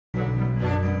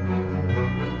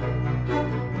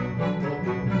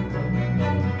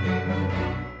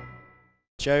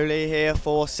Joe Leigh here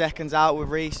for Seconds Out with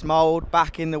Reece Mould,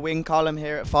 back in the win column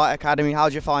here at Fight Academy. How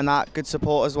do you find that? Good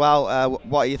support as well.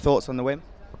 What are your thoughts on the win?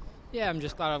 Yeah, I'm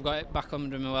just glad I've got it back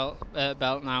under my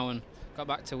belt now and got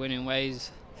back to winning ways.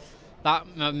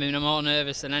 That made me more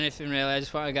nervous than anything really. I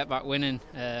just want to get back winning.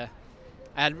 I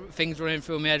had things running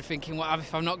through my head thinking, what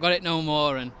if I've not got it no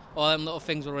more, and all them little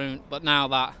things were running, but now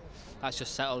that's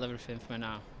just settled everything for me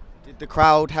now. Did the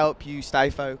crowd help you stay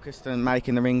focused and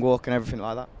making the ring walk and everything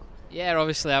like that? Yeah,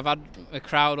 obviously I've had a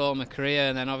crowd all my career,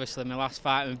 and then obviously my last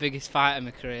fight, my biggest fight in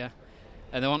my career,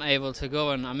 and they weren't able to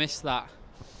go, and I missed that.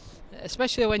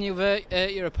 Especially when you've hurt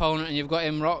your opponent and you've got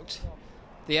him rocked,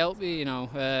 they help you, you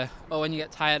know. Or when you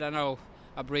get tired, I know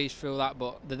I breeze through that,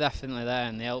 but they're definitely there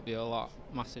and they help you a lot,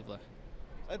 massively.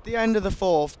 At the end of the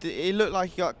fourth, it looked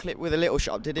like you got clipped with a little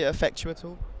shot. Did it affect you at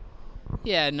all?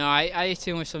 Yeah, no, I hit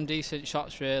him with some decent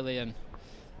shots really, and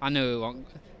I knew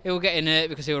he was getting hurt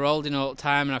because he was holding all the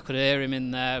time and I could hear him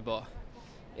in there, but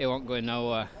he wasn't going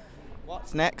nowhere.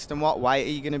 What's next and what weight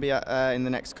are you going to be at in the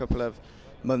next couple of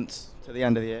months to the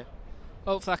end of the year?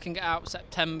 Hopefully I can get out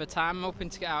September time. I'm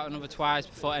hoping to get out another twice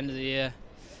before the end of the year.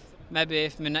 Maybe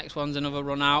if my next one's another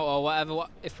run out or whatever,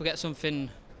 if we get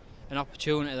something, an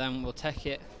opportunity, then we'll take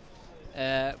it.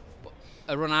 A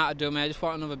run out of do me. I just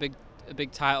want another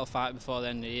big title fight before the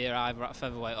end of the year, either at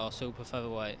featherweight or super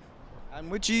featherweight. And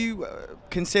would you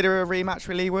consider a rematch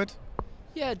with Leigh Wood?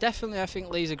 Yeah, definitely. I think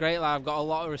Leigh's a great lad. I've got a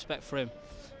lot of respect for him.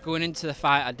 Going into the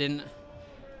fight, I didn't.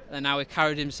 And now he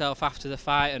carried himself after the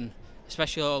fight, and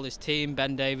especially all his team,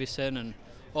 Ben Davison, and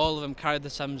all of them carried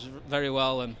themselves very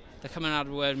well. And they come and had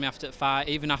a word with me after the fight.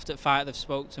 Even after the fight, they've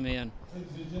spoke to me.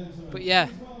 But yeah,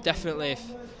 definitely.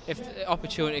 If the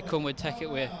opportunity come, we'd take it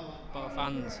with both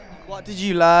hands. What did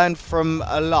you learn from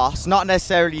a loss? Not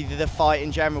necessarily the fight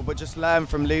in general, but just learn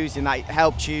from losing that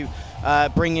helped you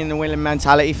bring in the winning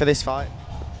mentality for this fight?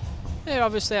 Yeah,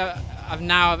 obviously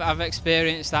I've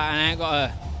experienced that, and I ain't got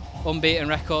a unbeaten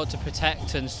record to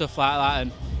protect and stuff like that.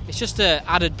 And it's just the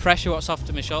added pressure what's off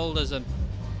to my shoulders, and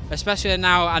especially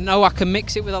now I know I can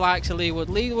mix it with the likes of Leigh Wood.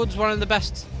 Leigh Wood's one of the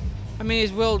best. I mean,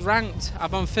 he's world ranked. I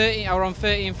was on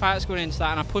 13 fights going into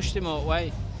that, and I pushed him all the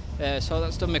way. So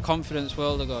that's done my confidence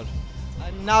world of good.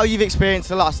 And now you've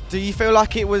experienced a loss, do you feel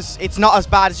like it's not as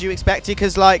bad as you expected?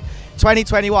 Because like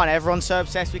 2021, everyone's so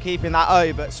obsessed with keeping that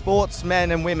O, but sportsmen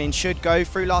and women should go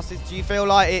through losses. Do you feel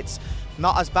like it's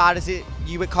not as bad as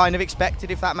you were kind of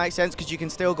expected, if that makes sense, because you can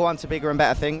still go on to bigger and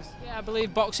better things? Yeah, I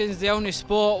believe boxing's the only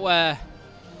sport where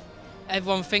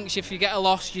everyone thinks if you get a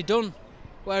loss, you're done.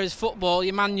 Whereas football,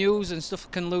 your Man U's and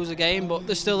stuff can lose a game, but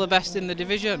they're still the best in the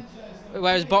division.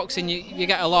 Whereas boxing, you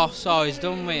get a loss, so it's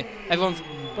done with everyone.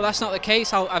 But that's not the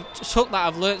case. I've took that.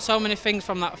 I've learnt so many things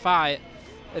from that fight,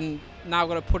 and now I've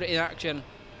got to put it in action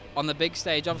on the big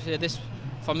stage. Obviously, this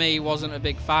for me wasn't a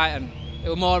big fight, and it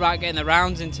was more about getting the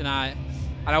rounds in tonight.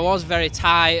 And I was very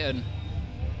tight, and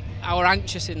I was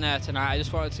anxious in there tonight. I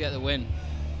just wanted to get the win.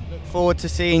 Look forward to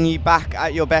seeing you back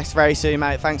at your best very soon,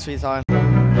 mate. Thanks for your time.